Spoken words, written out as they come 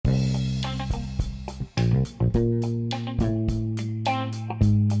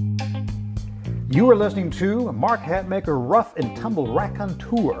You are listening to Mark Hatmaker Rough and Tumble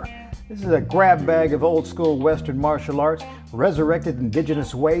Raconteur. This is a grab bag of old school Western martial arts, resurrected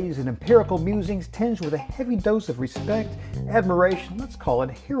indigenous ways, and empirical musings tinged with a heavy dose of respect, admiration, let's call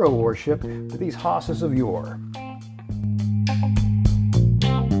it hero worship, for these hosses of yore.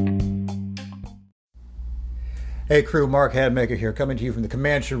 Hey crew, Mark Hatmaker here, coming to you from the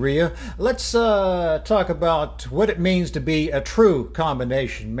Comancheria. Let's talk about what it means to be a true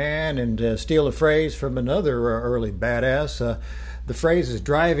combination man and steal a phrase from another early badass. The phrase is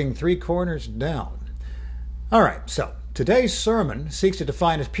driving three corners down. All right, so today's sermon seeks to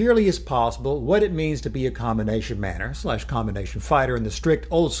define as purely as possible what it means to be a combination manner / combination fighter in the strict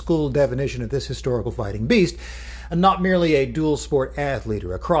old school definition of this historical fighting beast, and not merely a dual sport athlete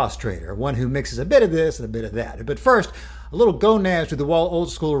or a cross trainer, one who mixes a bit of this and a bit of that. But first, a little gonads to the wall old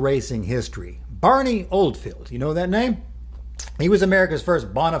school racing history. Barney Oldfield, you know that name? He was America's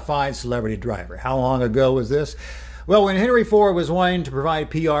first bona fide celebrity driver. How long ago was this? Well, when Henry Ford was wanting to provide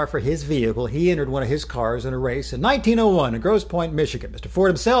PR for his vehicle, he entered one of his cars in a race in 1901 in Grosse Pointe, Michigan. Mr. Ford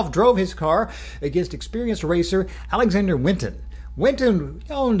himself drove his car against experienced racer Alexander Winton. Winton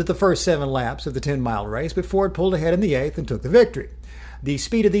owned the first 7 laps of the 10-mile race, but Ford pulled ahead in the 8th and took the victory. The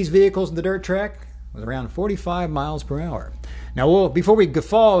speed of these vehicles in the dirt track was around 45 miles per hour. Now, before we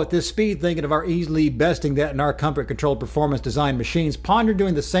guffaw at this speed, thinking of our easily besting that in our comfort-controlled performance-designed machines, ponder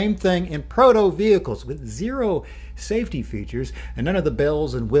doing the same thing in proto-vehicles with zero safety features and none of the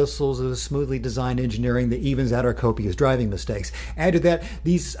bells and whistles of the smoothly designed engineering that evens out our copious driving mistakes. Add to that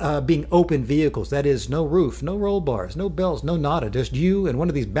these being open vehicles, that is, no roof, no roll bars, no bells, no nada, just you and one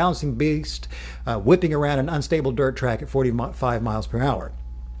of these bouncing beasts whipping around an unstable dirt track at 45 miles per hour.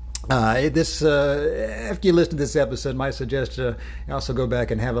 After you listen to this episode, I might suggest you also go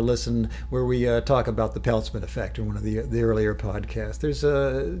back and have a listen where we talk about the Peltzman effect in one of the earlier podcasts.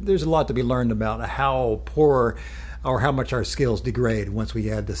 There's a lot to be learned about how poor or how much our skills degrade once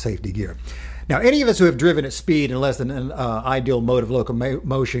we add the safety gear. Now, any of us who have driven at speed in less than an ideal mode of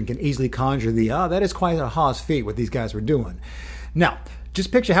locomotion can easily conjure that is quite a Haas feat what these guys were doing. Now,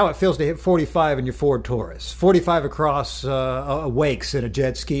 just picture how it feels to hit 45 in your Ford Taurus, 45 across wakes in a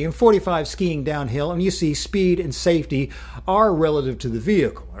jet ski, and 45 skiing downhill, and you see speed and safety are relative to the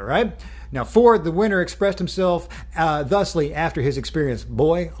vehicle, all right? Now, Ford, the winner, expressed himself thusly after his experience.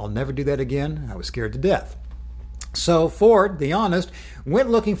 Boy, I'll never do that again. I was scared to death. So Ford, the honest, went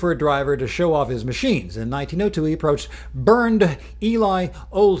looking for a driver to show off his machines. In 1902, he approached burned Eli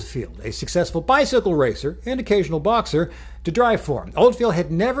Oldfield, a successful bicycle racer and occasional boxer, to drive for him. Oldfield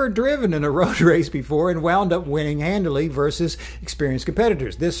had never driven in a road race before and wound up winning handily versus experienced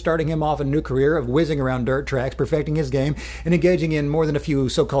competitors. This starting him off a new career of whizzing around dirt tracks, perfecting his game, and engaging in more than a few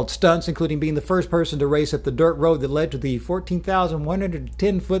so-called stunts, including being the first person to race up the dirt road that led to the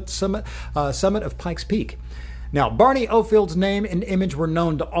 14,110-foot summit of Pikes Peak. Now, Barney Oldfield's name and image were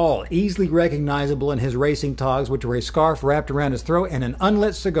known to all, easily recognizable in his racing togs, which were a scarf wrapped around his throat and an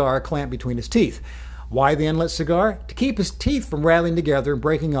unlit cigar clamped between his teeth. Why the unlit cigar? To keep his teeth from rattling together and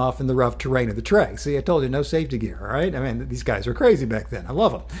breaking off in the rough terrain of the track. See, I told you, no safety gear, all right? I mean, these guys were crazy back then. I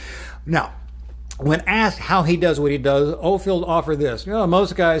love them. Now, when asked how he does what he does, Oldfield offered this.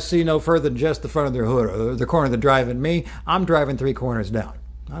 Most guys see no further than just the front of their hood or the corner they're driving. Me, I'm driving 3 corners down.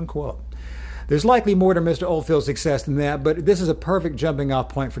 Unquote. There's likely more to Mr. Oldfield's success than that, but this is a perfect jumping off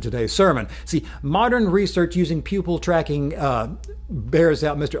point for today's sermon. See, modern research using pupil tracking bears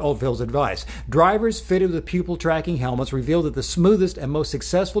out Mr. Oldfield's advice. Drivers fitted with pupil tracking helmets reveal that the smoothest and most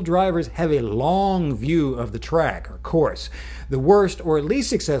successful drivers have a long view of the track or course. The worst or least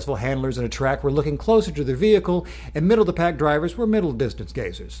successful handlers in a track were looking closer to their vehicle, and middle-of-the-pack drivers were middle-distance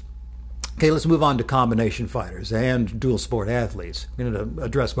gazers. Okay, let's move on to combination fighters and dual sport athletes. I'm going to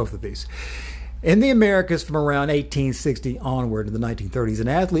address both of these. In the Americas from around 1860 onward to the 1930s, an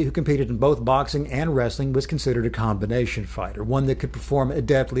athlete who competed in both boxing and wrestling was considered a combination fighter, one that could perform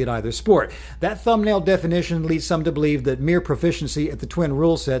adeptly at either sport. That thumbnail definition leads some to believe that mere proficiency at the twin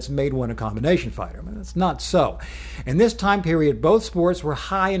rule sets made one a combination fighter. But that's not so. In this time period, both sports were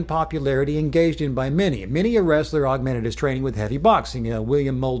high in popularity, engaged in by many. Many a wrestler augmented his training with heavy boxing.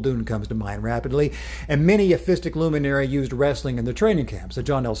 William Muldoon comes to mind rapidly. And many a fistic luminary used wrestling in their training camps.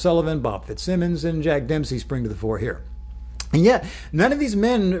 John L. Sullivan, Bob Fitzsimmons, and Jack Dempsey spring to the fore here. And yet, none of these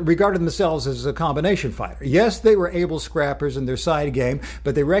men regarded themselves as a combination fighter. Yes, they were able scrappers in their side game,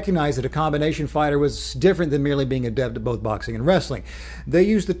 but they recognized that a combination fighter was different than merely being adept at both boxing and wrestling. They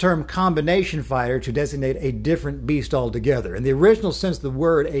used the term combination fighter to designate a different beast altogether. In the original sense of the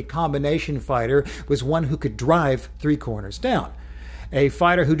word, a combination fighter was one who could drive 3 corners down. A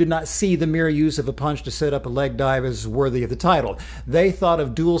fighter who did not see the mere use of a punch to set up a leg dive as worthy of the title. They thought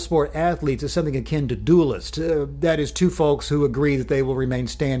of dual sport athletes as something akin to duelists. That is, two folks who agree that they will remain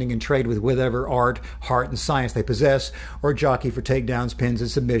standing and trade with whatever art, heart, and science they possess, or jockey for takedowns, pins, and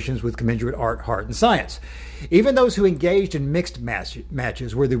submissions with commensurate art, heart, and science. Even those who engaged in mixed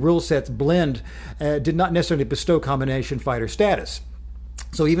matches, where the rule sets blend, did not necessarily bestow combination fighter status.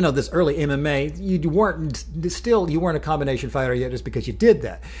 So even though this early MMA, you weren't a combination fighter yet just because you did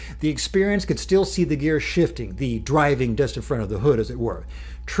that. The experience could still see the gear shifting, the driving just in front of the hood, as it were.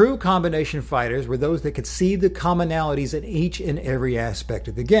 True combination fighters were those that could see the commonalities in each and every aspect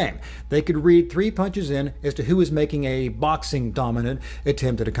of the game. They could read 3 punches in as to who was making a boxing-dominant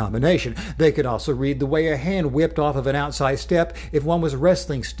attempt at a combination. They could also read the way a hand whipped off of an outside step if one was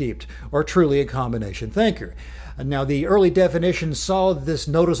wrestling steeped or truly a combination thinker. Now, the early definition saw this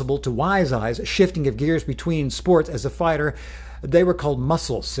noticeable to wise eyes, shifting of gears between sports as a fighter. They were called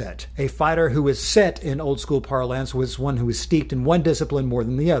muscle set. A fighter who was set in old school parlance was one who was steeped in one discipline more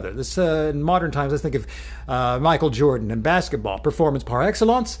than the other. This, in modern times, let's think of Michael Jordan in basketball, performance par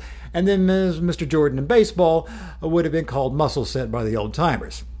excellence, and then Mr. Jordan in baseball would have been called muscle set by the old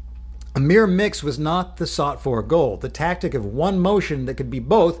timers. A mere mix was not the sought-for goal. The tactic of one motion that could be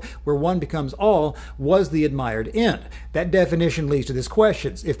both, where one becomes all, was the admired end. That definition leads to this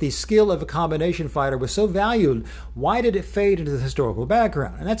question. If the skill of a combination fighter was so valued, why did it fade into the historical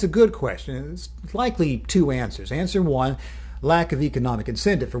background? And that's a good question. It's likely 2 answers. Answer 1, lack of economic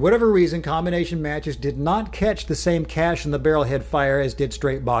incentive. For whatever reason, combination matches did not catch the same cash in the barrelhead fire as did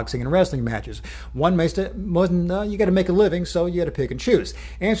straight boxing and wrestling matches. One you got to make a living, so you had to pick and choose.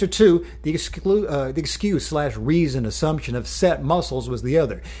 Answer 2, the excuse/reason assumption of set muscles was the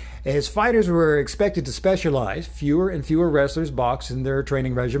other. As fighters were expected to specialize, fewer and fewer wrestlers boxed in their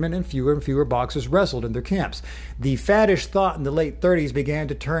training regimen and fewer boxers wrestled in their camps. The faddish thought in the late 30s began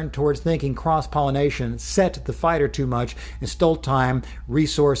to turn towards thinking cross-pollination set the fighter too much and stole time,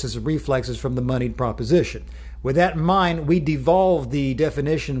 resources, and reflexes from the moneyed proposition. With that in mind, we devolved the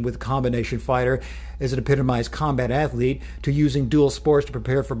definition with combination fighter as it epitomized combat athlete to using dual sports to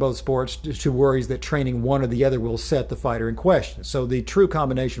prepare for both sports to worries that training one or the other will set the fighter in question. So the true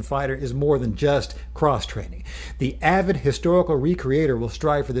combination fighter is more than just cross-training. The avid historical recreator will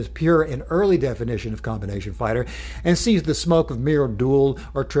strive for this pure and early definition of combination fighter and sees the smoke of mere dual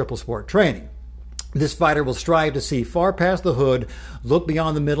or triple sport training. This fighter will strive to see far past the hood, look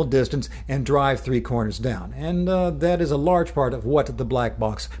beyond the middle distance, and drive 3 corners down. And that is a large part of what the Black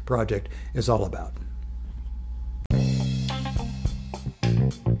Box Project is all about.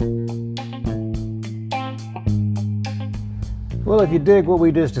 Well, if you dig what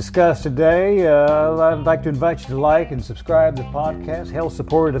we just discussed today, I'd like to invite you to like and subscribe to the podcast. Hell,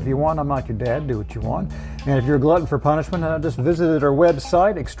 support it if you want. I'm not your dad. Do what you want. And if you're a glutton for punishment, just visit our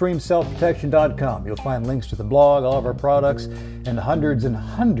website, extremeselfprotection.com. You'll find links to the blog, all of our products, and hundreds and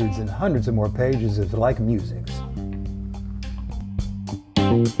hundreds and hundreds of more pages of like musings.